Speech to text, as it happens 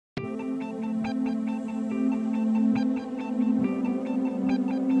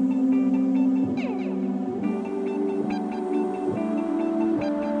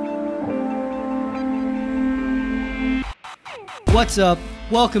What's up?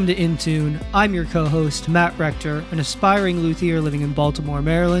 Welcome to In Tune. I'm your co-host, Matt Rector, an aspiring luthier living in Baltimore,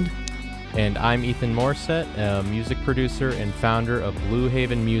 Maryland. And I'm Ethan Morissette, a music producer and founder of Blue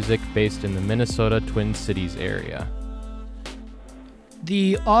Haven Music based in the Minnesota Twin Cities area.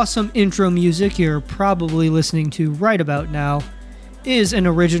 The awesome intro music you're probably listening to right about now is an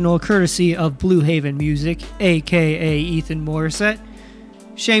original courtesy of Blue Haven Music, aka Ethan Morissette.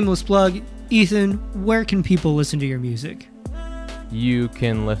 Shameless plug, Ethan, where can people listen to your music? You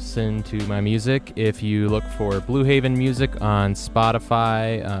can listen to my music if you look for Blue Haven Music on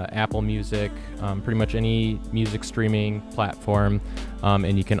Spotify, Apple Music, pretty much any music streaming platform.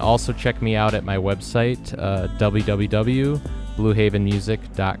 And you can also check me out at my website,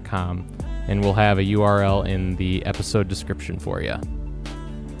 www.bluehavenmusic.com. And we'll have a URL in the episode description for you.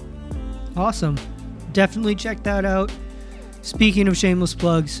 Awesome. Definitely check that out. Speaking of shameless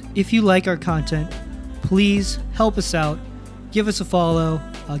plugs, if you like our content, please help us out. Give us a follow,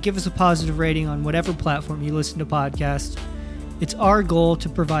 give us a positive rating on whatever platform you listen to podcasts. It's our goal to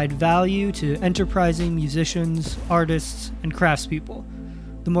provide value to enterprising musicians, artists, and craftspeople.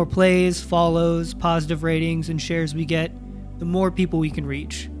 The more plays, follows, positive ratings, and shares we get, the more people we can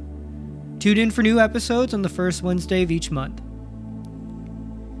reach. Tune in for new episodes on the first Wednesday of each month.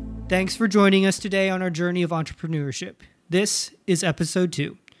 Thanks for joining us today on our journey of entrepreneurship. This is episode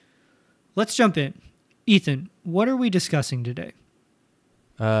 2. Let's jump in. Ethan, what are we discussing today?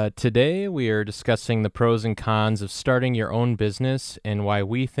 Today we are discussing the pros and cons of starting your own business and why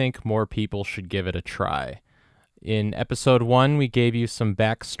we think more people should give it a try. In episode 1, we gave you some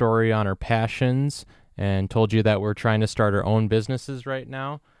backstory on our passions and told you that we're trying to start our own businesses right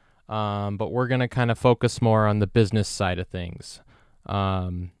now, but we're going to kind of focus more on the business side of things.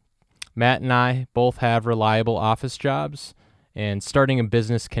 Matt and I both have reliable office jobs, and starting a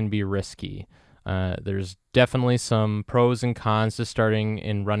business can be risky. There's definitely some pros and cons to starting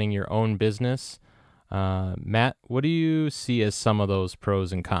and running your own business. Matt, what do you see as some of those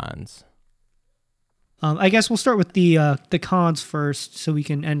pros and cons? I guess we'll start with the cons first, so we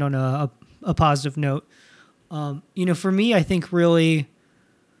can end on a positive note. For me, I think really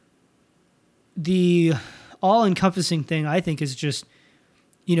the all-encompassing thing I think is just,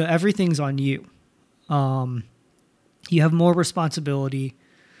 everything's on you. You have more responsibility.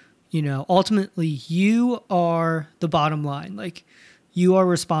 Ultimately, you are the bottom line. Like, you are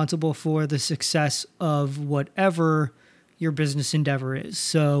responsible for the success of whatever your business endeavor is.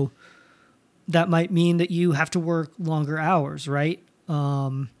 So that might mean that you have to work longer hours, right?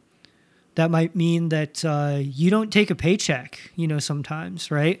 That might mean that you don't take a paycheck, sometimes,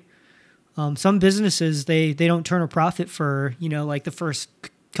 right? Some businesses, they don't turn a profit for, like the first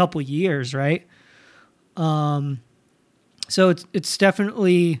couple years, right? So it's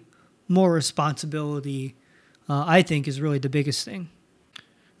definitely more responsibility, I think, is really the biggest thing.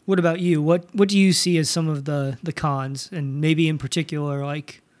 What about you? What do you see as some of the cons, and maybe in particular,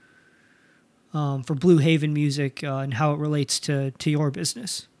 like for Blue Haven Music and how it relates to your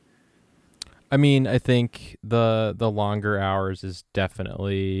business? I mean, I think the longer hours is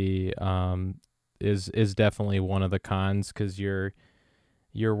definitely is definitely one of the cons, because you're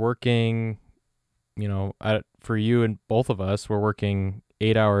working, for you and both of us, we're working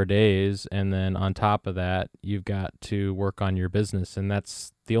 8-hour days, and then on top of that, you've got to work on your business, and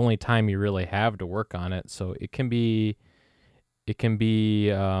that's the only time you really have to work on it. So it can be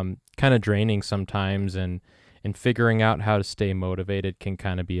kind of draining sometimes, and figuring out how to stay motivated can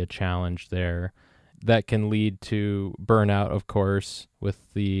kind of be a challenge there. That can lead to burnout, of course, with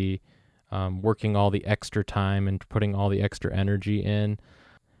the working all the extra time and putting all the extra energy in.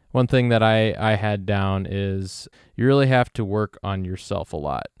 One thing that I had down is you really have to work on yourself a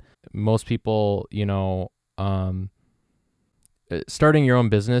lot. Most people, starting your own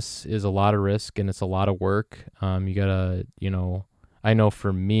business is a lot of risk, and it's a lot of work. You gotta, I know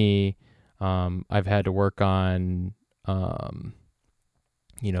for me, I've had to work on,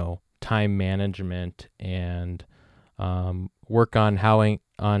 time management and work on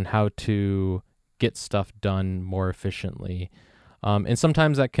how to get stuff done more efficiently. And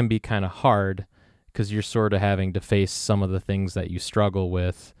sometimes that can be kind of hard, because you're sort of having to face some of the things that you struggle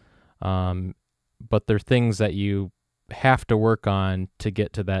with. But they're things that you have to work on to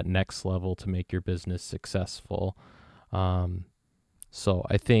get to that next level to make your business successful. So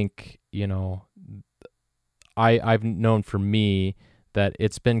I think, I've known for me that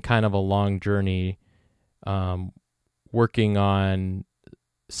it's been kind of a long journey working on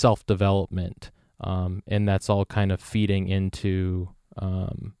self-development. And that's all kind of feeding into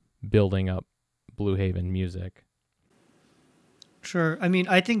building up Blue Haven Music. Sure. I mean,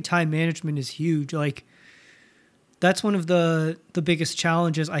 I think time management is huge. Like, that's one of the biggest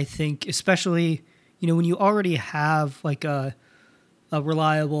challenges, I think, especially, when you already have like a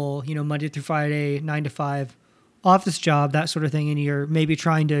reliable, Monday through Friday, 9 to 5 office job, that sort of thing, and you're maybe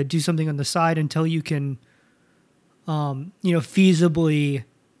trying to do something on the side until you can, feasibly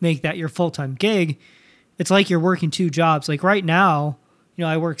make that your full time gig. It's like you're working two jobs. Like right now,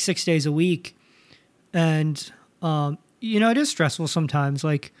 I work 6 days a week, and it is stressful sometimes.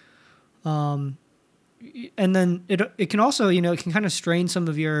 Like, and then it can also, it can kind of strain some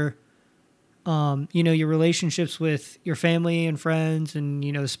of your your relationships with your family and friends and,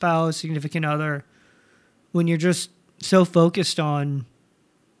 the spouse, significant other, when you're just so focused on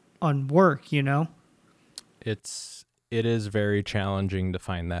work. It is very challenging to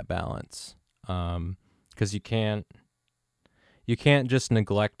find that balance. 'Cause you can't just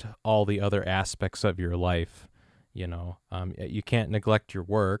neglect all the other aspects of your life. You can't neglect your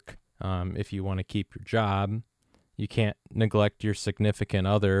work. If you want to keep your job, you can't neglect your significant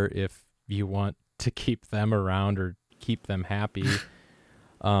other if you want to keep them around or keep them happy.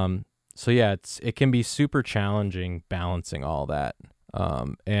 So yeah, it can be super challenging balancing all that,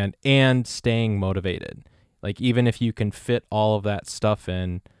 and staying motivated. Like even if you can fit all of that stuff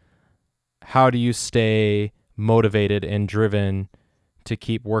in, how do you stay motivated and driven to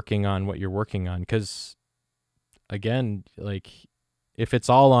keep working on what you're working on? Because again, like if it's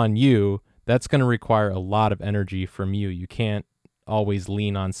all on you, that's going to require a lot of energy from you. You can't always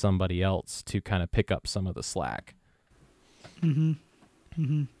lean on somebody else to kind of pick up some of the slack. Mm-hmm.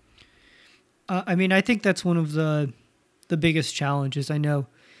 Mm-hmm. I mean, I think that's one of the biggest challenges. I know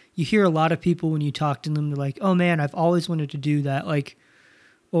you hear a lot of people when you talk to them, they're like, "Oh man, I've always wanted to do that." Like,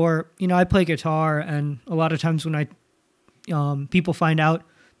 or I play guitar, and a lot of times when people find out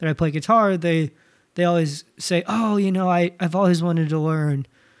that I play guitar, they always say, "Oh, I've always wanted to learn,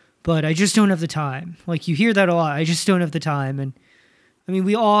 but I just don't have the time." Like you hear that a lot. I just don't have the time, and I mean,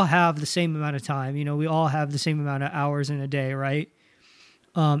 we all have the same amount of time. We all have the same amount of hours in a day, right?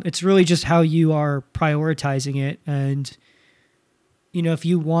 It's really just how you are prioritizing it, and if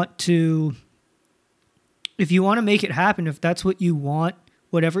you want to make it happen, if that's what you want,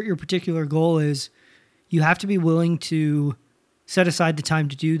 whatever your particular goal is, you have to be willing to set aside the time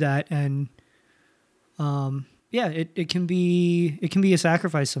to do that. And it can be a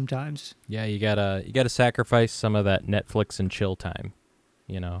sacrifice sometimes. Yeah, you gotta sacrifice some of that Netflix and chill time.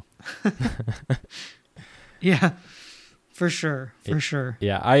 Yeah, for sure.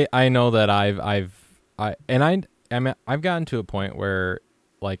 Yeah, I know that I've gotten to a point where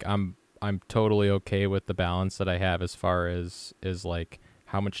like I'm totally okay with the balance that I have as far as like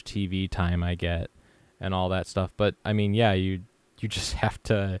how much TV time I get and all that stuff. But I mean, yeah, you just have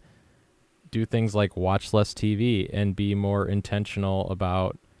to do things like watch less TV and be more intentional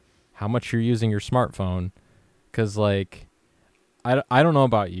about how much you're using your smartphone. 'Cause like I don't know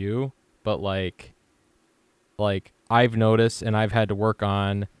about you, but like I've noticed and I've had to work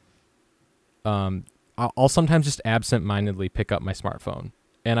on, I'll sometimes just absent-mindedly pick up my smartphone,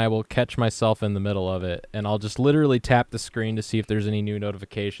 and I will catch myself in the middle of it, and I'll just literally tap the screen to see if there's any new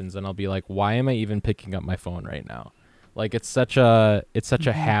notifications, and I'll be like, why am I even picking up my phone right now? Like it's such a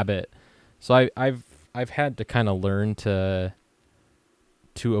habit. So I've had to kind of learn to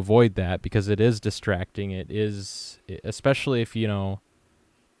avoid that, because it is distracting. It is, especially if you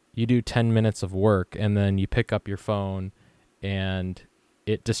do 10 minutes of work and then you pick up your phone and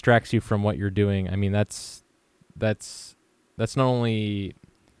it distracts you from what you're doing. I mean, that's not only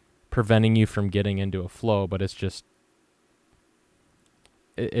preventing you from getting into a flow, but it's just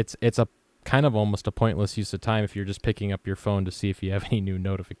it's a kind of almost a pointless use of time if you're just picking up your phone to see if you have any new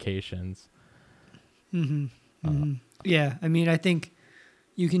notifications. Mm-hmm. Mm-hmm. Yeah, I mean, I think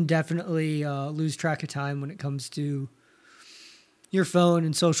you can definitely lose track of time when it comes to your phone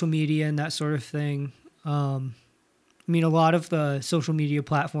and social media and that sort of thing. I mean, a lot of the social media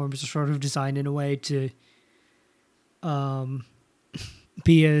platforms are sort of designed in a way to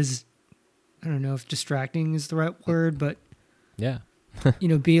be as, I don't know if distracting is the right word, but yeah,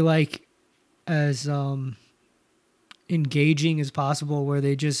 be like as engaging as possible, where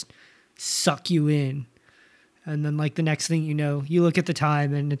they just suck you in. And then like the next thing you look at the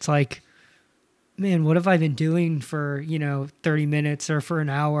time and it's like, man, what have I been doing for, 30 minutes or for an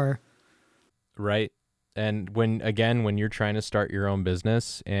hour? Right. And when you're trying to start your own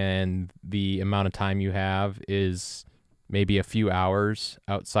business and the amount of time you have is maybe a few hours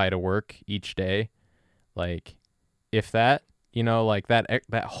outside of work each day, like if that, like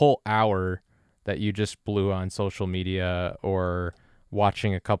that whole hour that you just blew on social media or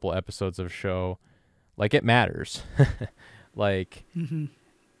watching a couple episodes of a show, like it matters. Like, Mm-hmm.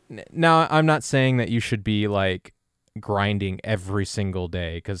 now I'm not saying that you should be like grinding every single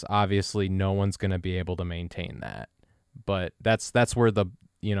day, because obviously no one's going to be able to maintain that. But that's where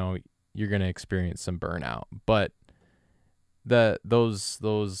you're going to experience some burnout. But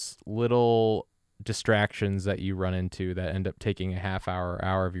those little distractions that you run into that end up taking a half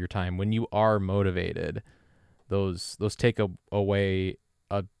hour of your time when you are motivated, those take away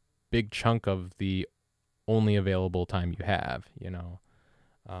a big chunk of the only available time you have,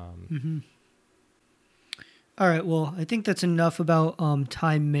 Mm-hmm. All right. Well, I think that's enough about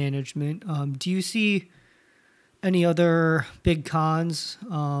time management. Do you see any other big cons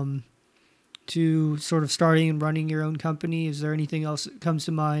to sort of starting and running your own company? Is there anything else that comes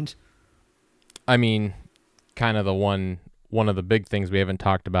to mind? I mean, kind of one of the big things we haven't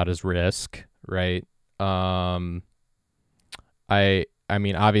talked about is risk, right? I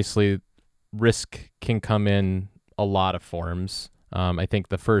mean, obviously, risk can come in a lot of forms. I think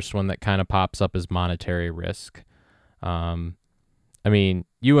the first one that kind of pops up is monetary risk. I mean,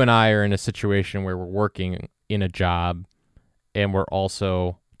 you and I are in a situation where we're working in a job and we're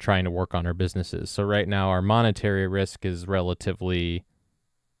also trying to work on our businesses. So right now, our monetary risk is relatively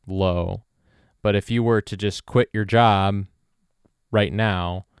low. But if you were to just quit your job right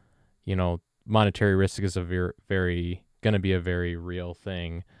now, monetary risk is a very going to be a very real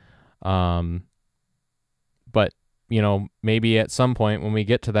thing. But maybe at some point when we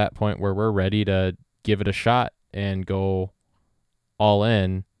get to that point where we're ready to give it a shot and go all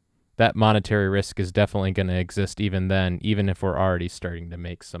in, that monetary risk is definitely going to exist even then, even if we're already starting to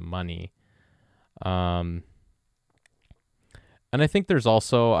make some money. And I think there's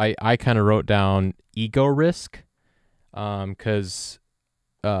also, I kind of wrote down ego risk, because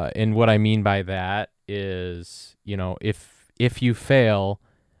and what I mean by that is, if you fail,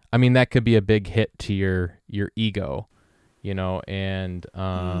 I mean, that could be a big hit to your ego, and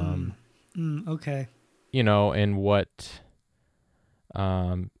Okay. And what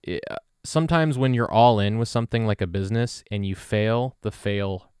it, sometimes when you're all in with something like a business and you fail, the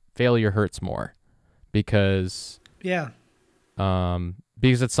failure hurts more because Yeah.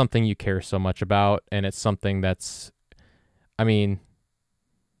 because it's something you care so much about, and it's something that's, I mean,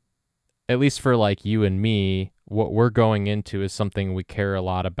 at least for like you and me, what we're going into is something we care a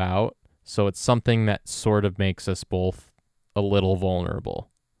lot about. So it's something that sort of makes us both a little vulnerable,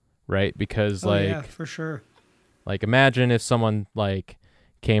 right? Because Oh yeah, for sure. like imagine if someone like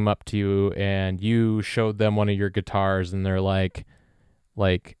came up to you and you showed them one of your guitars and they're like,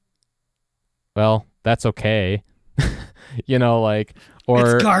 well, that's okay. Like, It's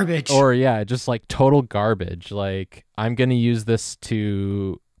or, garbage. or yeah, just like total garbage. Like, I'm going to use this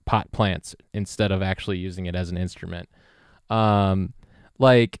to pot plants instead of actually using it as an instrument.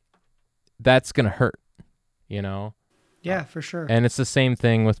 Like, that's going to hurt, Yeah, for sure. And it's the same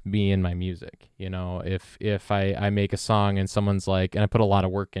thing with me and my music. If I make a song and someone's like, and I put a lot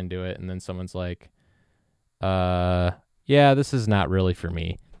of work into it, and then someone's like, yeah, this is not really for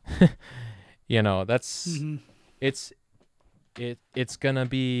me. That's Mm-hmm. it's gonna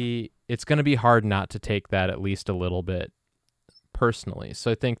be hard not to take that at least a little bit personally.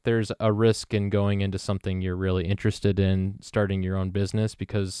 So I think there's a risk in going into something you're really interested in, starting your own business,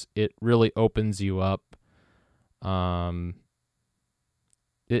 because it really opens you up.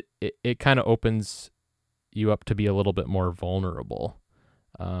 It kind of opens you up to be a little bit more vulnerable.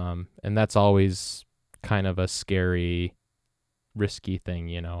 And that's always kind of a scary, risky thing,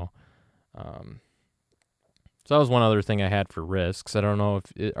 So that was one other thing I had for risks. I don't know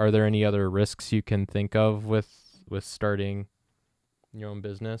are there any other risks you can think of with starting your own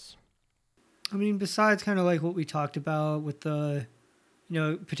business? I mean, besides kind of like what we talked about with the,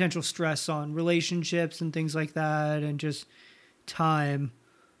 potential stress on relationships and things like that, and just time,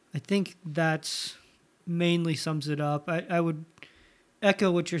 I think that's mainly sums it up. I would echo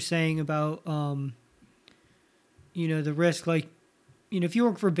what you're saying about, the risk. Like, if you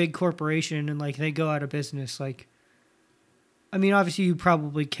work for a big corporation and like they go out of business, like, I mean, obviously you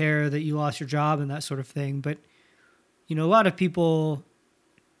probably care that you lost your job and that sort of thing, but a lot of people,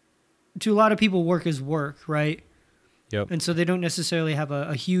 work is work, right? Yep. And so they don't necessarily have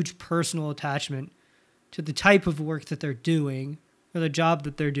a huge personal attachment to the type of work that they're doing or the job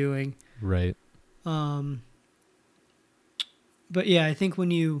that they're doing. Right. But yeah, I think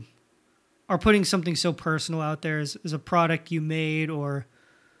when you are putting something so personal out there as a product you made or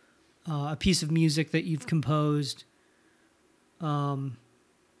a piece of music that you've composed,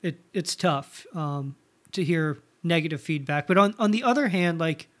 it's tough to hear negative feedback. But on the other hand,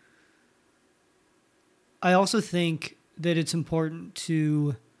 like, I also think that it's important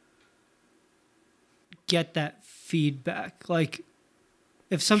to get that feedback. Like,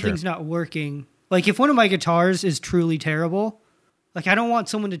 if something's not working, Like if one of my guitars is truly terrible, like I don't want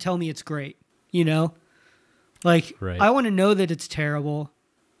someone to tell me it's great, you know? Like Right. I want to know that it's terrible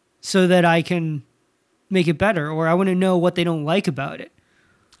so that I can make it better, or I want to know what they don't like about it.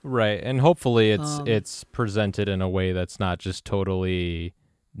 Right. And hopefully Um, it's presented in a way that's not just totally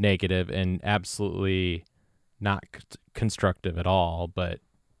negative and absolutely not constructive at all, but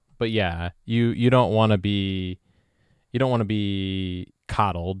yeah, you don't want to be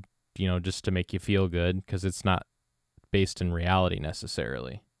coddled, just to make you feel good, because it's not based in reality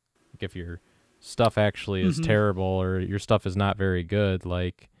necessarily. Like if your stuff actually is mhm. terrible or your stuff is not very good,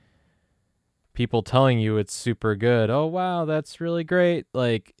 like people telling you it's super good, oh wow, that's really great,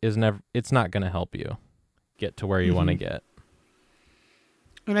 like it's not going to help you get to where you want to get.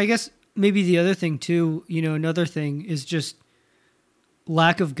 And I guess maybe the other thing too, another thing is just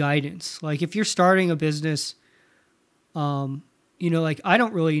lack of guidance. Like if you're starting a business, like I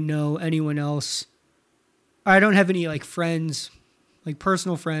don't really know anyone else. I don't have any like friends, like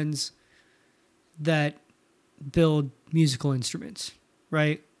personal friends that build musical instruments,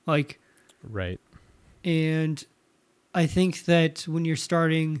 right? Like, Right. and I think that when you're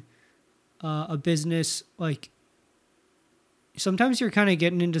starting a business, like sometimes you're kind of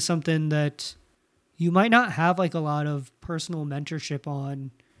getting into something that you might not have like a lot of personal mentorship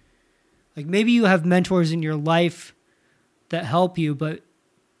on. Like maybe you have mentors in your life that help you, but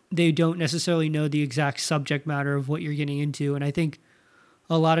they don't necessarily know the exact subject matter of what you're getting into. And I think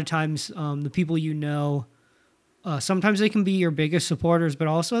a lot of times the people sometimes they can be your biggest supporters, but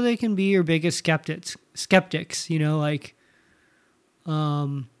also they can be your biggest skeptics, like,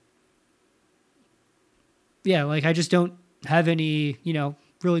 yeah, like I just don't have any,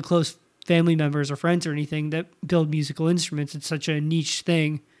 really close family members or friends or anything that build musical instruments. It's such a niche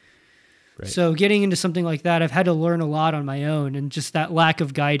thing. Right. So getting into something like that, I've had to learn a lot on my own, and just that lack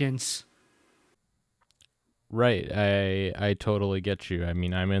of guidance. Right. I totally get you. I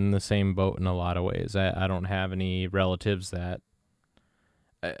mean, I'm in the same boat in a lot of ways. I don't have any relatives that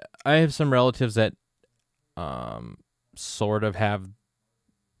I have some relatives that sort of have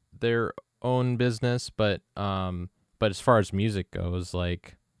their own business, but as far as music goes,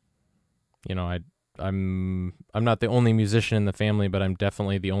 like, I'm not the only musician in the family, but I'm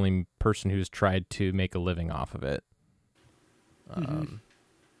definitely the only person who's tried to make a living off of it. Mm-hmm.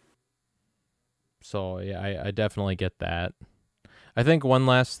 So yeah, I definitely get that. I think one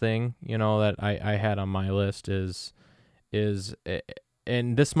last thing, that I had on my list is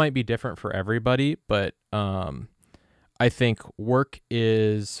and this might be different for everybody, but I think work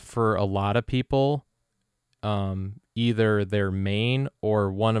is, for a lot of people, either their main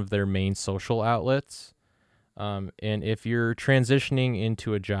or one of their main social outlets. And if you're transitioning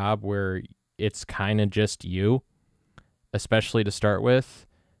into a job where it's kind of just you, especially to start with,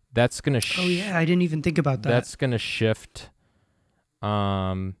 that's gonna Oh yeah, I didn't even think about that. that's gonna shift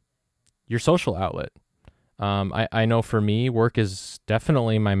your social outlet. I know for me, work is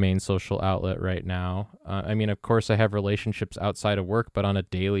definitely my main social outlet right now. I mean, of course, I have relationships outside of work, but on a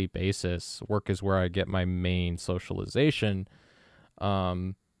daily basis, work is where I get my main socialization.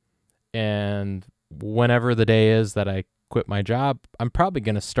 And whenever the day is that I quit my job, I'm probably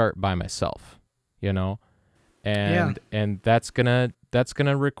going to start by myself, you know? Yeah. And that's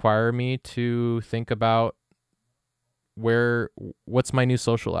gonna require me to think about what's my new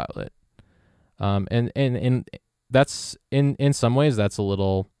social outlet. And that's in some ways that's a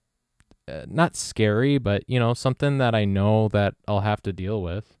little not scary, but something that I know that I'll have to deal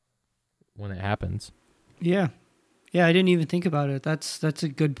with when it happens. Yeah. Yeah, I didn't even think about it. That's a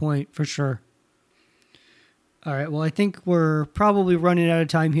good point for sure. All right. Well, I think we're probably running out of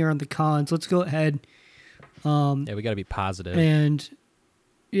time here on the cons. Let's go ahead Yeah, we got to be positive. and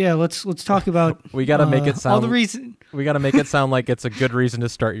yeah, let's talk about We got to make it all the sound reason. we got to make it sound like it's a good reason to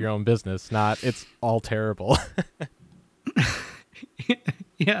start your own business, not it's all terrible.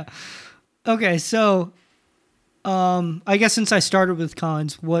 Yeah. Okay, so I guess since I started with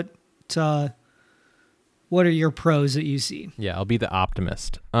cons, what are your pros that you see? Yeah, I'll be the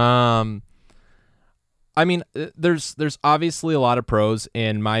optimist. I mean, there's obviously a lot of pros,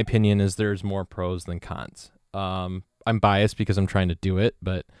 and my opinion is there's more pros than cons. I'm biased because I'm trying to do it,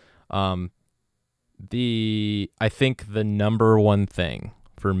 but um, I think the number one thing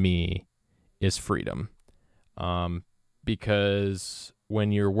for me is freedom. Because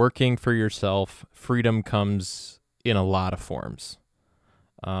when you're working for yourself, freedom comes in a lot of forms.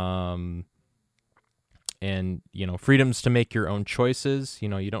 Um, and freedom's to make your own choices.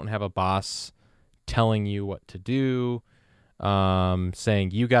 You don't have a boss telling you what to do,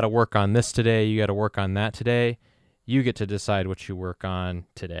 saying you got to work on this today, you got to work on that today. You get to decide what you work on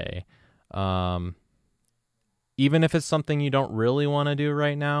today. Um, even if it's something you don't really want to do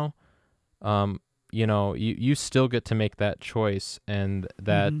right now, you still get to make that choice, and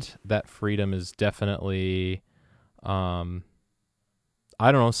Mm-hmm. that freedom is definitely, I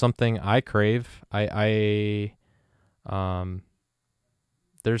don't know, something I crave. Um,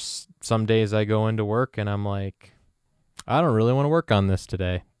 there's some days I go into work and I'm like, I don't really want to work on this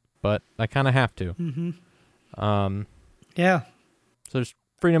today, but I kind of have to. Mm-hmm. Um, Yeah. so there's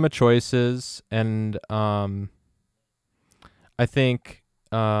freedom of choices, and I think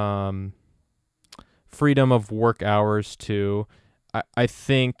freedom of work hours too. I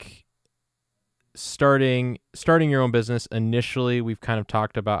think starting your own business initially, we've kind of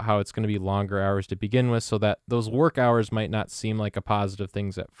talked about how it's going to be longer hours to begin with, so that those work hours might not seem like a positive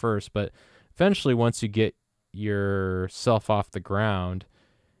things at first, but eventually once you get yourself off the ground,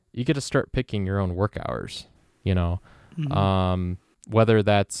 you get to start picking your own work hours, you know. Mm-hmm. um, whether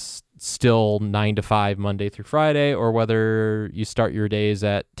that's still 9 to 5 Monday through Friday, or whether you start your days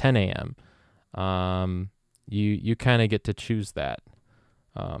at 10 a.m. You kind of get to choose that.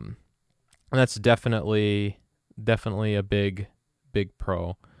 And that's definitely a big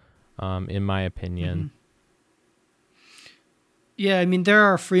pro, in my Mm-hmm. opinion. Yeah, I mean, there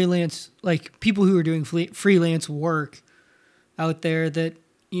are freelance, like people who are doing freelance work out there that,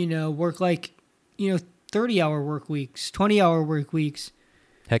 work like, 30-hour work weeks, 20-hour work weeks.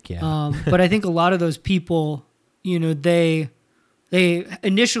 Heck yeah. But I think a lot of those people, they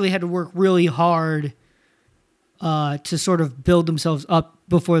initially had to work really hard to sort of build themselves up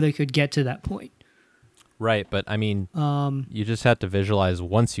before they could get to that point. Right, but I mean, Um, you just have to visualize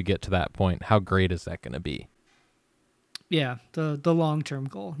once you get to that point, how great is that going to be? yeah, the long term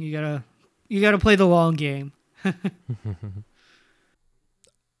goal. You gotta play the long game.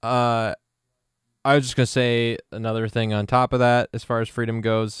 uh I was just going to say another thing on top of that as far as freedom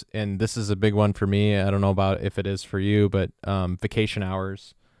goes, and this is a big one for me. I don't know about if it is for you, but vacation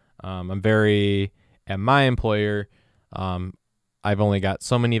hours. I'm very, at my employer, um, I've only got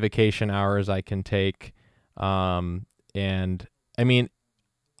so many vacation hours I can take. And I mean,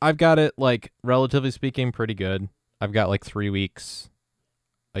 I've got it, like, relatively speaking, pretty good. I've got like 3 weeks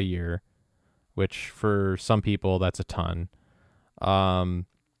a year, which for some people, that's a ton. Um,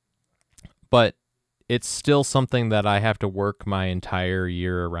 but it's still something that I have to work my entire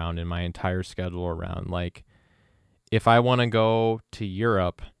year around and my entire schedule around. Like, if I want to go to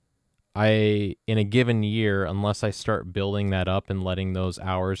Europe, in a given year, unless I start building that up and letting those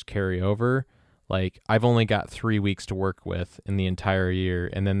hours carry over, like, I've only got 3 weeks to work with in the entire year.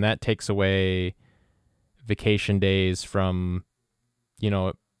 And then that takes away vacation days from, you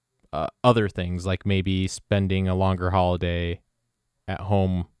know, other things, like maybe spending a longer holiday at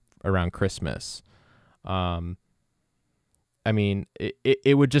home around Christmas. Um, I mean,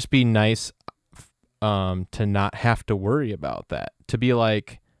 it would just be nice to not have to worry about that. To be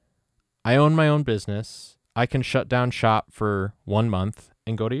like, I own my own business. I can shut down shop for 1 month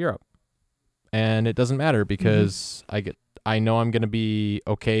and go to Europe. And it doesn't matter Mm-hmm. because I know I'm going to be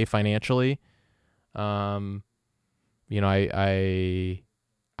okay financially. Um, I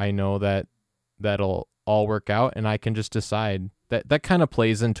know that that'll all work out, and I can just decide that kind of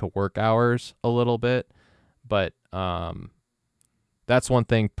plays into work hours a little bit, but that's one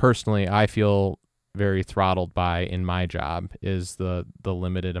thing personally I feel very throttled by in my job, is the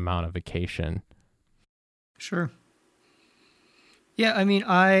limited amount of vacation. Sure. Yeah, I mean,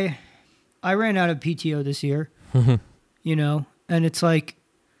 I ran out of PTO this year, and it's like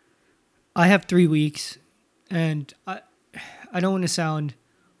I have 3 weeks, and I don't want to sound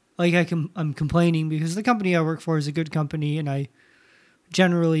like I'm complaining because the company I work for is a good company, and I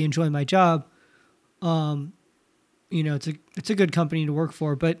generally enjoy my job. Um, it's a good company to work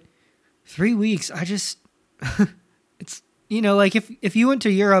for, but 3 weeks, I just it's like if you went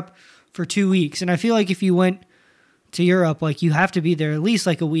to Europe for 2 weeks, and I feel like if you went to Europe, like you have to be there at least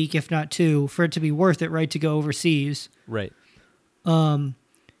like a week, if not two, for it to be worth it, right? To go overseas. Right. Um,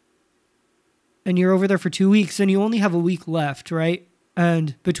 and you're over there for 2 weeks, and you only have a week left, right?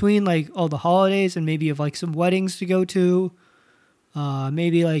 And between like all the holidays and maybe you have like some weddings to go to,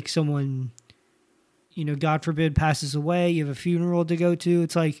 maybe like someone, God forbid, passes away, you have a funeral to go to.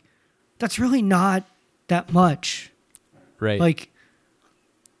 It's like, that's really not that much. Right. Like,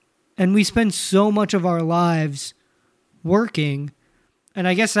 and we spend so much of our lives working. And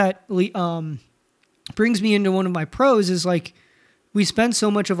I guess that brings me into one of my pros is like, we spend so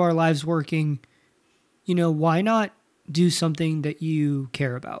much of our lives working, why not do something that you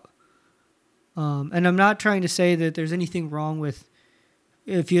care about? And I'm not trying to say that there's anything wrong with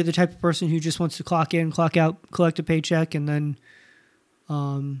if you're the type of person who just wants to clock in, clock out, collect a paycheck, and then,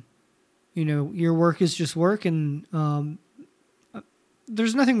 your work is just work, and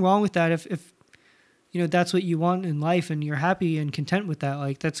there's nothing wrong with that if that's what you want in life and you're happy and content with that.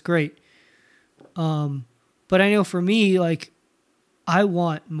 Like, that's great. But I know for me, like, I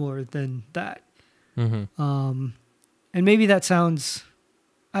want more than that. Mm-hmm. And maybe that sounds,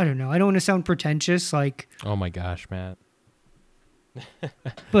 I don't know. I don't want to sound pretentious, like, Oh my gosh, Matt.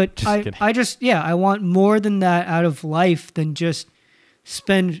 but Just I, kidding. I just, yeah, I want more than that out of life than just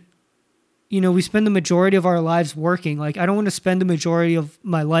spend, we spend the majority of our lives working. Like, I don't want to spend the majority of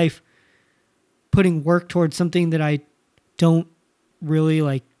my life putting work towards something that I don't really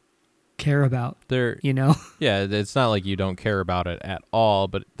like care about, They're Yeah, it's not like you don't care about it at all,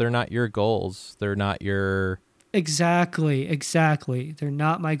 but they're not your goals. They're not your Exactly. They're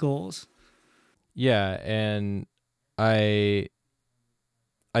not my goals. Yeah, and I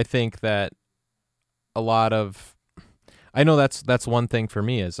I think that a lot of I know that's one thing for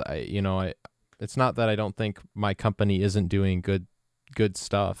me is I it's not that I don't think my company isn't doing good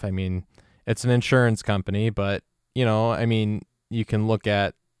stuff. I mean, it's an insurance company, but I mean, you can look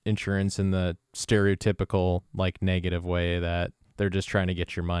at insurance in the stereotypical like negative way that they're just trying to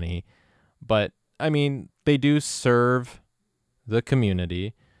get your money. But I mean, they do serve the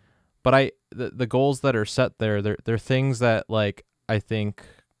community, but the goals that are set there, they're things that like I think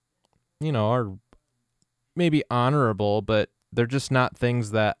are maybe honorable, but they're just not things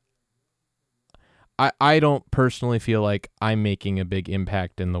that I don't personally feel like I'm making a big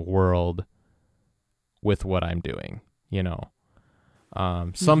impact in the world with what I'm doing, you know.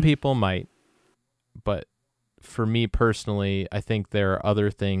 Some Mm-hmm. people might, but for me personally, I think there are other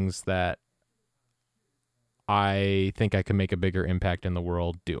things that I think I can make a bigger impact in the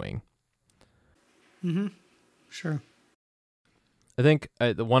world doing. Mm-hmm. Sure. I think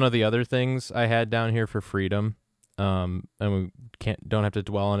one of the other things I had down here for freedom, and we don't have to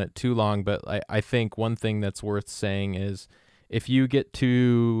dwell on it too long, but I think one thing that's worth saying is if you get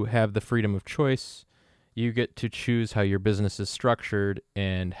to have the freedom of choice, you get to choose how your business is structured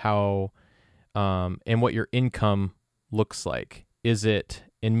and how and what your income looks like. Is it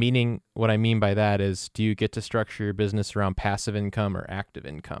in meaning what I mean by that is do you get to structure your business around passive income or active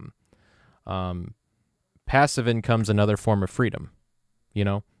income? Passive income's another form of freedom,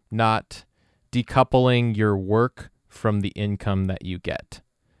 not decoupling your work from the income that you get.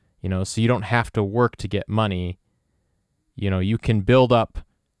 So you don't have to work to get money. You can build up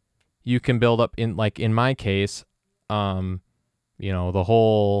in like in my case, the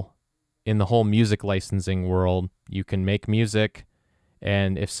whole in the whole music licensing world, you can make music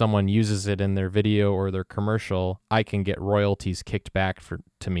and if someone uses it in their video or their commercial, I can get royalties kicked back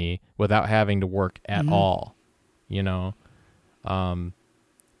to me without having to work at Mm-hmm. all, you know.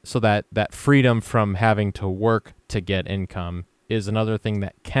 So that freedom from having to work to get income is another thing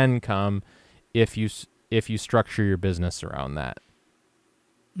that can come if you structure your business around that.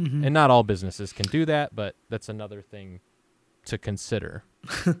 Mm-hmm. And not all businesses can do that, but that's another thing to consider.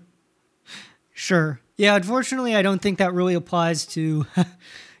 Sure. Yeah, unfortunately, I don't think that really applies to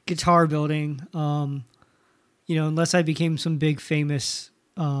guitar building. Unless I became some big famous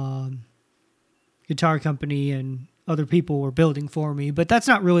guitar company and other people were building for me. But that's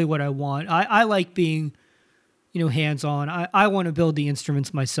not really what I want. I like being, hands-on. I want to build the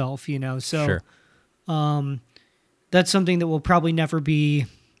instruments myself, So Sure. that's something that will probably never be,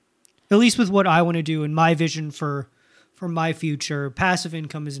 at least with what I want to do and my vision for my future. Passive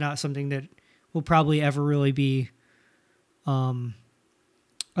income is not something that will probably ever really be a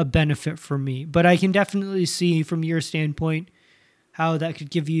benefit for me. But I can definitely see from your standpoint how that could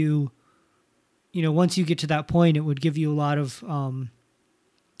give you, once you get to that point, it would give you a lot of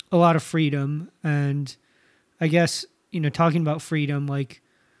freedom. And I guess, talking about freedom, like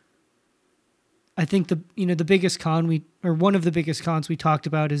I think the biggest one of the biggest cons we talked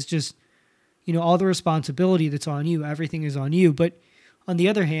about is just, all the responsibility that's on you. Everything is on you. But on the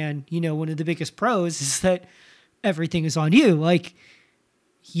other hand, one of the biggest pros is that everything is on you. Like,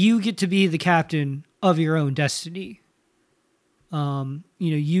 you get to be the captain of your own destiny.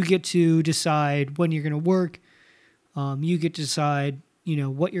 You get to decide when you're going to work. You get to decide,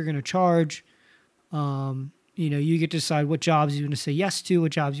 what you're going to charge. You get to decide what jobs you want to say yes to,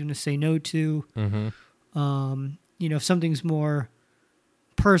 what jobs you want to say no to. Mm-hmm. If something's more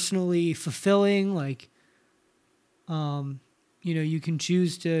personally fulfilling, like, you can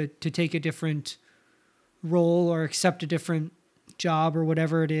choose to take a different role or accept a different job or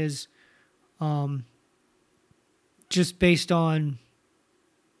whatever it is, just based on,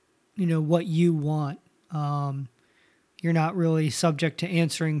 what you want. You're not really subject to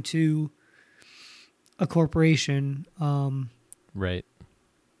answering to a corporation. Right.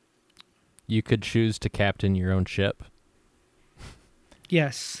 You could choose to captain your own ship,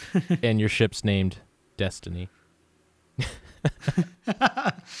 Yes. and your ship's named Destiny.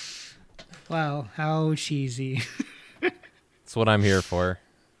 Wow, how cheesy. That's what I'm here for.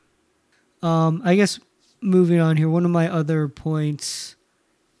 I guess moving on here, one of my other points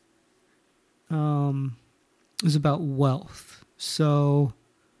was about wealth. So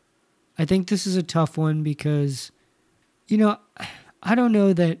I think this is a tough one because, I don't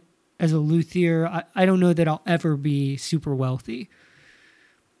know that as a luthier, I don't know that I'll ever be super wealthy.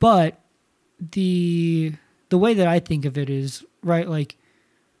 But the way that I think of it is, right, like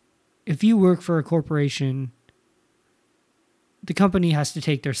if you work for a corporation, the company has to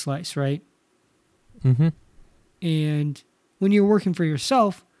take their slice, right? Mm-hmm. And when you're working for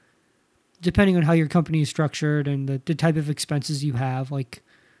yourself, depending on how your company is structured and the type of expenses you have, like,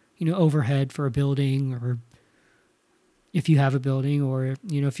 overhead for a building, or if you have a building, or,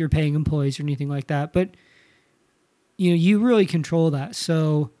 if you're paying employees or anything like that. But, you really control that.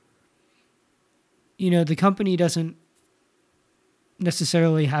 So, the company doesn't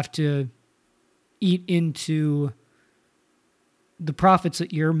necessarily have to eat into the profits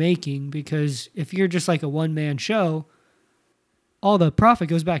that you're making, because if you're just like a one-man show, all the profit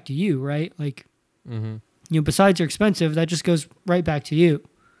goes back to you, right? Like, besides your expensive, that just goes right back to you.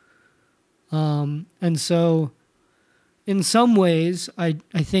 And so in some ways, I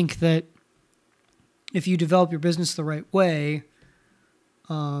think that if you develop your business the right way,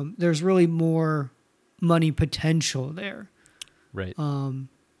 there's really more money potential there. Right.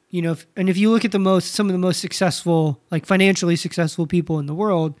 If you look at some of the most successful, like financially successful people in the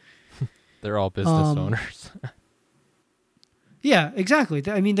world, they're all business owners. Yeah, exactly.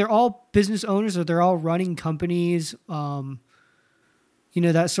 I mean, they're all business owners, or they're all running companies, that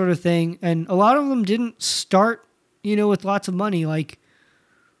sort of thing. And a lot of them didn't start, with lots of money. Like,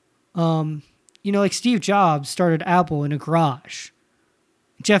 like Steve Jobs started Apple in a garage.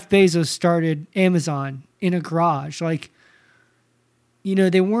 Jeff Bezos started Amazon in a garage. Like,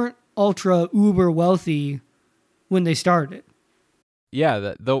 they weren't ultra uber wealthy when they started.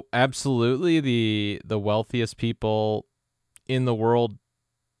 Yeah, though absolutely the wealthiest people in the world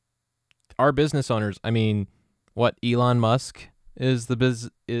are business owners. I mean, what Elon Musk is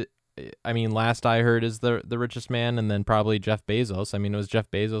last I heard is the richest man, and then probably Jeff Bezos. I mean, it was Jeff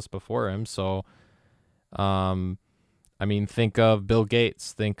Bezos before him. So, think of Bill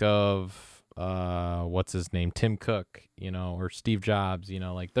Gates, think of what's his name, Tim Cook, or Steve Jobs.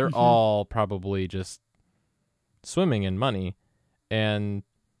 Like they're all probably just swimming in money, and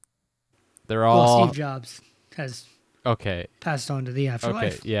they're all. Well, Steve Jobs has passed on to the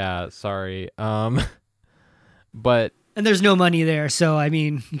afterlife. Okay, yeah, sorry. But and there's no money there, so I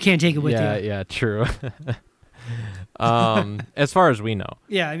mean, you can't take it with you. Yeah, true. As far as we know.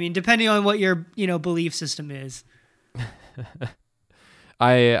 Yeah, I mean, depending on what your, belief system is.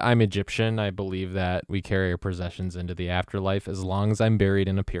 I'm Egyptian. I believe that we carry our possessions into the afterlife as long as I'm buried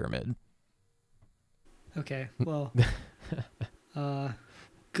in a pyramid. Okay, well,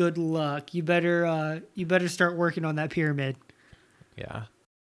 good luck. You better start working on that pyramid. Yeah.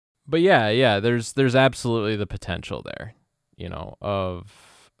 But yeah, there's absolutely the potential there,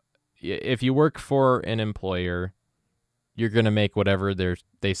 of if you work for an employer, you're going to make whatever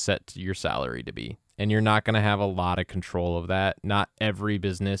they set your salary to be. And you're not going to have a lot of control of that. Not every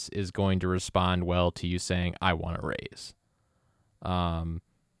business is going to respond well to you saying, I want a raise.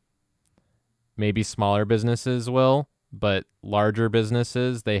 Maybe smaller businesses will, but larger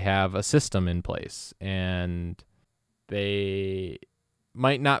businesses, they have a system in place, and they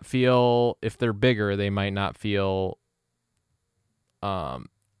might not feel, if they're bigger, they might not feel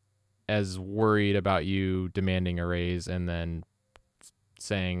as worried about you demanding a raise and then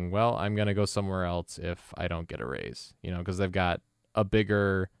saying, well, I'm going to go somewhere else if I don't get a raise, because they've got a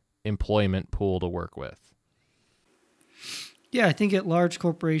bigger employment pool to work with. Yeah, I think at large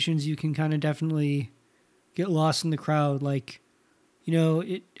corporations, you can kind of definitely get lost in the crowd. Like,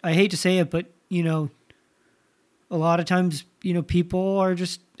 I hate to say it, but, a lot of times, people are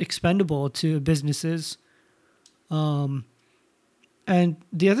just expendable to businesses. And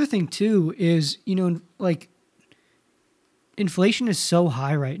the other thing too is, like inflation is so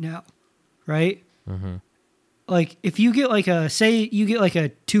high right now, right? Mm-hmm. Like if you get say you get like a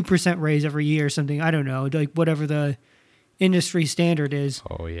 2% raise every year or something, I don't know, like whatever the industry standard is.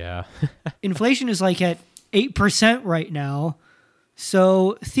 Oh yeah. Inflation is like at 8% right now.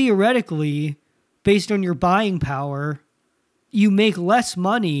 So theoretically, based on your buying power, you make less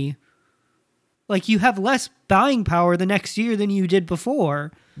money Like, you have less buying power the next year than you did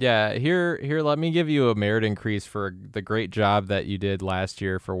before. Yeah, here, let me give you a merit increase for the great job that you did last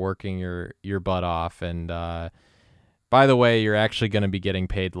year for working your butt off. And by the way, you're actually going to be getting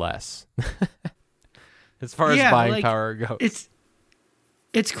paid less as far as Yeah, buying like, power goes.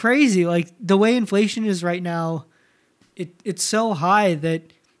 it's crazy. Like, the way inflation is right now, it's so high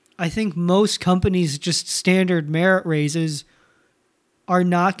that I think most companies, just standard merit raises, are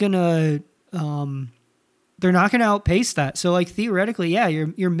not gonna they're not gonna outpace that. So, like, theoretically, yeah,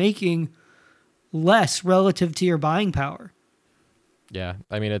 you're making less relative to your buying power. Yeah,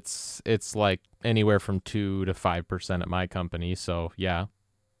 I mean it's like anywhere from 2 to 5% at my company. So yeah,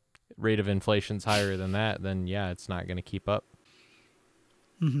 rate of inflation's higher than that, then yeah, it's not going to keep up.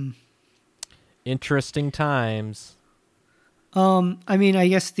 Mm-hmm. Interesting times. I mean, I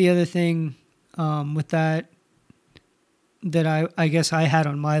guess the other thing with that I guess I had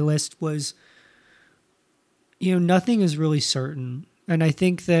on my list was, nothing is really certain. And I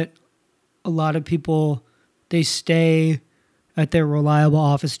think that a lot of people, they stay at their reliable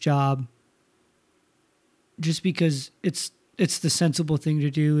office job just because it's the sensible thing to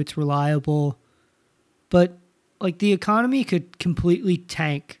do. It's reliable. But, like, the economy could completely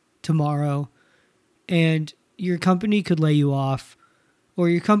tank tomorrow, and your company could lay you off, or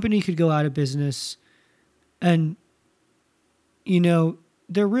your company could go out of business. And,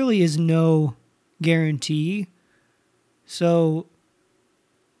 there really is no guarantee. So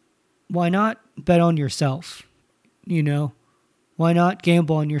why not bet on yourself? Why not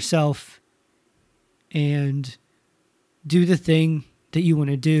gamble on yourself and do the thing that you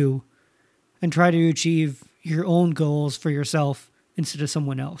want to do and try to achieve your own goals for yourself instead of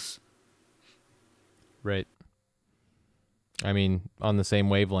someone else? Right. I mean, on the same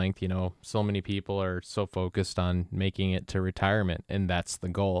wavelength, so many people are so focused on making it to retirement, and that's the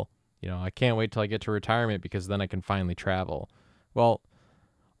goal. I can't wait till I get to retirement because then I can finally travel. Well,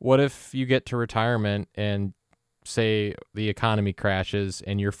 what if you get to retirement and say the economy crashes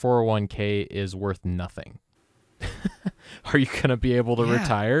and your 401k is worth nothing? Are you going to be able to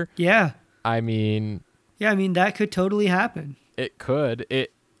retire? Yeah. I mean, that could totally happen. It could.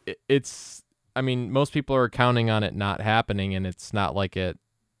 It's I mean, most people are counting on it not happening, and it's not like it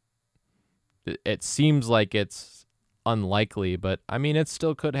seems like it's unlikely, but I mean, it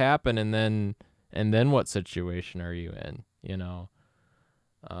still could happen. And then what situation are you in?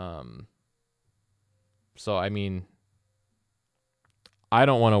 So I mean, I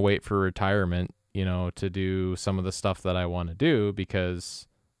don't want to wait for retirement, to do some of the stuff that I want to do, because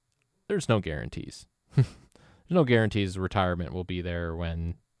there's no guarantees. There's no guarantees retirement will be there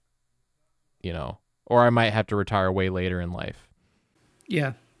when, or I might have to retire way later in life.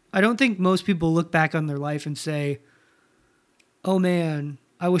 Yeah. I don't think most people look back on their life and say, oh man,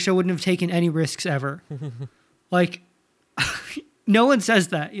 I wish I wouldn't have taken any risks ever. Like, no one says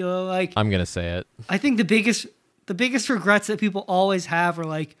that, like, I'm going to say it. I think the biggest regrets that people always have are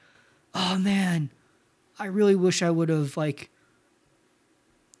like, oh man, I really wish I would have, like,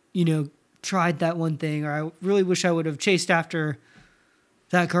 tried that one thing, or I really wish I would have chased after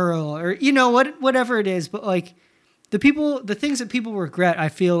that girl, or whatever it is. But, like, the things that people regret, I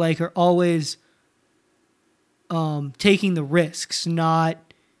feel like, are always taking the risks, not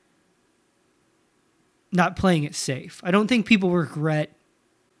playing it safe. I don't think people regret.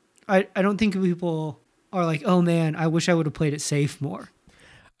 I don't think people are like, oh man, I wish I would have played it safe more.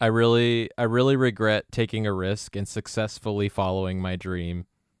 I really regret taking a risk and successfully following my dream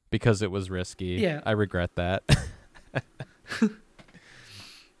because it was risky. Yeah. I regret that.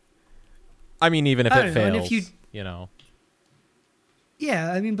 I mean, even if it fails,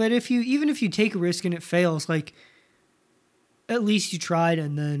 Yeah, I mean, but even if you take a risk and it fails, like, at least you tried,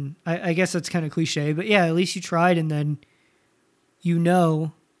 and then I guess that's kind of cliche, but yeah, at least you tried, and then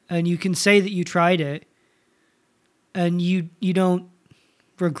and you can say that you tried it, and you don't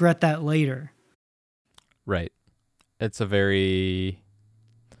regret that later. Right. It's a very,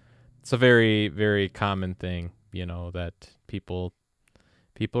 very common thing, that people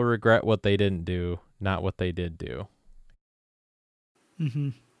regret what they didn't do, not what they did do. Mm-hmm.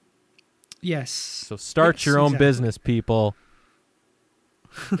 Yes. So start your own business, people.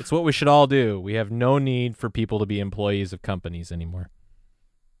 It's what we should all do. We have no need for people to be employees of companies anymore.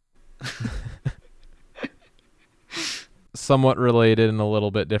 Somewhat related and a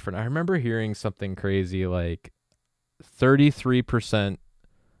little bit different. I remember hearing something crazy, like 33%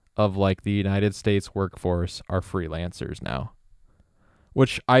 of, like, the United States workforce are freelancers now.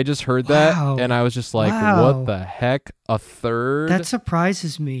 Which I just heard that, and I was just like, what the heck? A third? That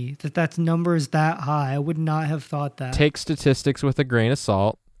surprises me that number is that high. I would not have thought that. Take statistics with a grain of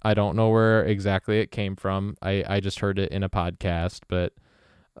salt. I don't know where exactly it came from. I just heard it in a podcast, but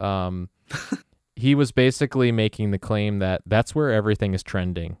he was basically making the claim that that's where everything is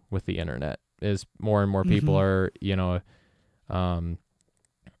trending with the internet, is more and more people are,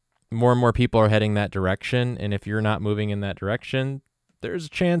 more and more people are heading that direction. And if you're not moving in that direction, there's a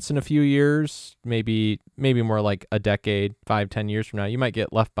chance in a few years, maybe more like a decade, 5-10 years from now, you might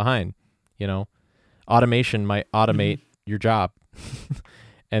get left behind. Automation might automate your job.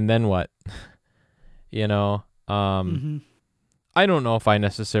 And then what? I don't know if I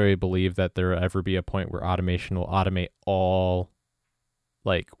necessarily believe that there will ever be a point where automation will automate all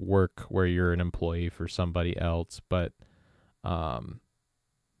like work where you're an employee for somebody else, but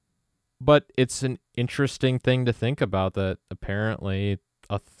it's an interesting thing to think about that apparently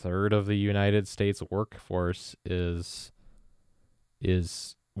a third of the United States workforce is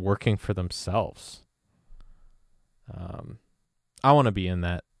working for themselves. I want to be in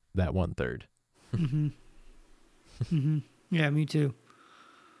that 1/3. Yeah, me too.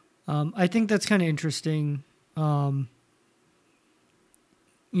 I think that's kind of interesting. What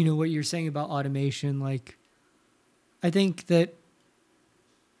you're saying about automation, like, I think that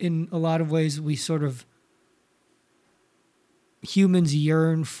in a lot of ways we sort of, humans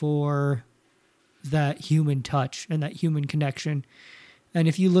yearn for that human touch and that human connection. And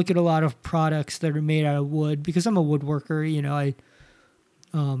if you look at a lot of products that are made out of wood, because I'm a woodworker,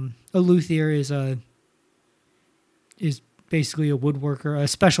 a luthier is basically a woodworker, a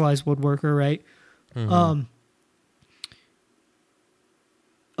specialized woodworker, right?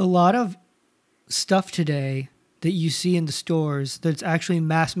 A lot of stuff today that you see in the stores that's actually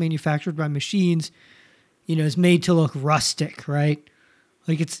mass manufactured by machines, is made to look rustic, right?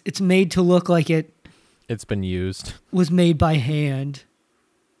 Like it's made to look like it's been used, was made by hand,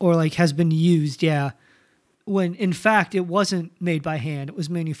 or like has been used, yeah. When in fact it wasn't made by hand, it was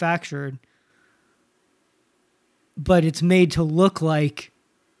manufactured. But it's made to look like,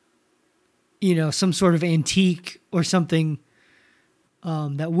 some sort of antique or something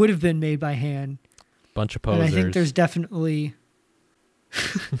that would have been made by hand. Bunch of posers. And I think there's definitely...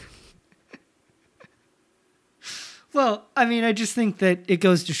 Well, I mean, I just think that it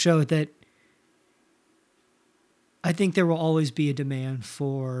goes to show that I think there will always be a demand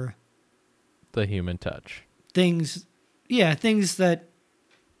for... the human touch. Things that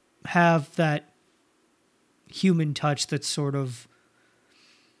have that human touch that's sort of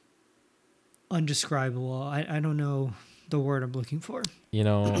undescribable. I don't know the word I'm looking for.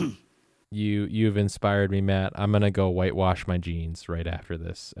 You've inspired me, Matt. I'm gonna go whitewash my jeans right after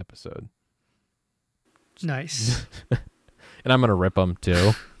this episode. Nice. And I'm gonna rip them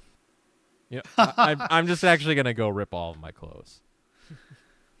too. I'm just actually gonna go rip all of my clothes.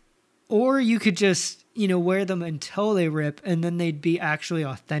 Or you could just wear them until they rip, and then they'd be actually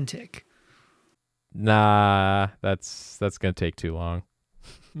authentic. Nah, that's gonna take too long.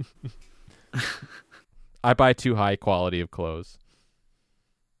 I buy too high quality of clothes.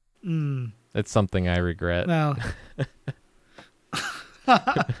 It's something I regret. Wow.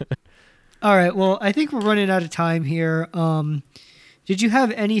 All right. Well, I think we're running out of time here. Did you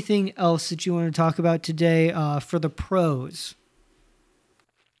have anything else that you want to talk about today for the pros?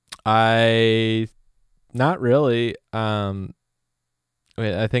 Not really.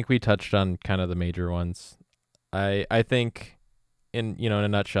 I think we touched on kind of the major ones. I think in a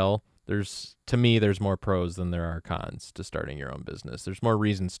nutshell, there's more pros than there are cons to starting your own business. There's more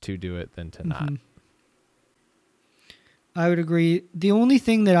reasons to do it than to not. I would agree. The only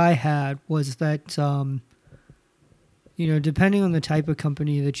thing that I had was that, depending on the type of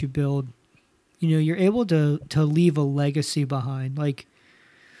company that you build, you're able to leave a legacy behind. Like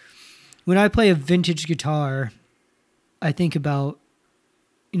when I play a vintage guitar, I think about,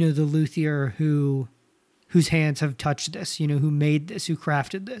 the luthier whose hands have touched this, who made this, who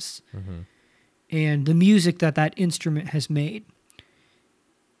crafted this, and the music that instrument has made.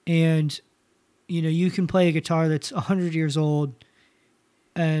 And, you can play a guitar that's 100 years old,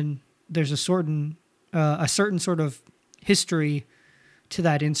 and there's a certain sort of history to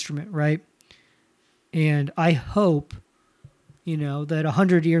that instrument, right? And I hope, that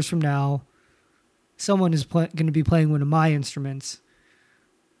 100 years from now, someone is going to be playing one of my instruments,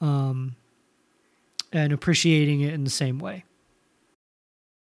 and appreciating it in the same way.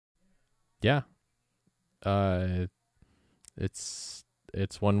 Yeah. It's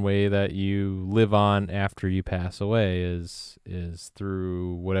one way that you live on after you pass away is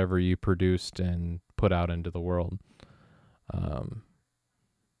through whatever you produced and put out into the world.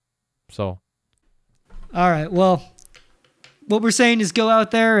 So. All right. Well, what we're saying is go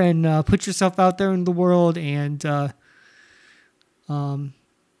out there and put yourself out there in the world and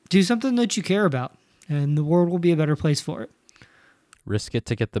do something that you care about, and the world will be a better place for it. Risk it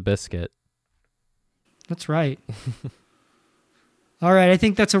to get the biscuit. That's right. All right, I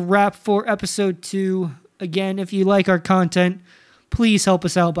think that's a wrap for episode 2. Again, if you like our content, please help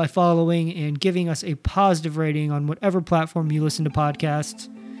us out by following and giving us a positive rating on whatever platform you listen to podcasts.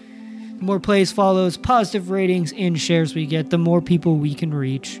 The more plays, follows, positive ratings, and shares we get, the more people we can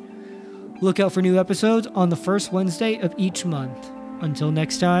reach. Look out for new episodes on the first Wednesday of each month. Until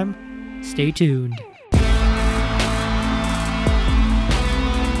next time, stay tuned.